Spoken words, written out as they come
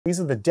These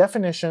are the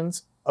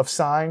definitions of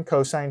sine,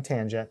 cosine,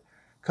 tangent,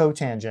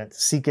 cotangent,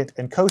 secant,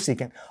 and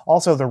cosecant.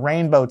 Also, the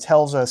rainbow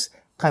tells us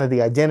kind of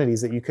the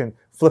identities that you can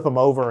flip them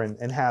over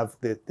and have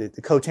the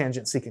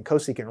cotangent, secant,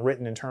 cosecant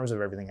written in terms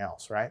of everything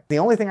else, right? The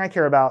only thing I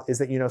care about is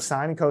that you know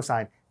sine and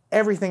cosine.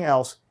 Everything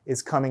else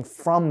is coming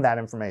from that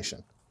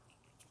information.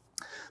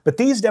 But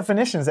these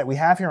definitions that we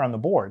have here on the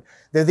board,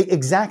 they're the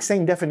exact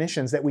same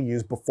definitions that we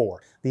used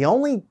before. The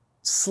only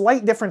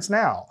slight difference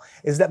now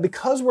is that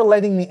because we're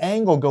letting the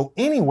angle go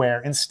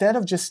anywhere instead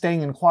of just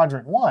staying in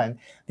quadrant 1,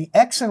 the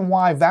x and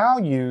y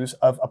values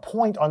of a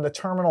point on the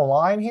terminal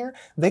line here,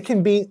 they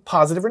can be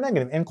positive or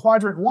negative. In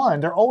quadrant 1,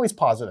 they're always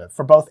positive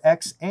for both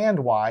x and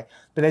y,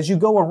 but as you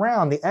go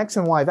around, the x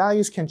and y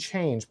values can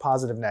change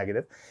positive,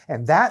 negative,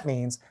 and that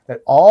means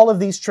that all of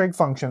these trig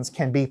functions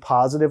can be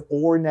positive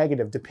or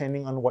negative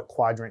depending on what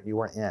quadrant you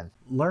are in.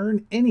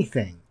 Learn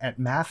anything at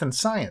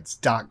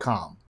mathandscience.com.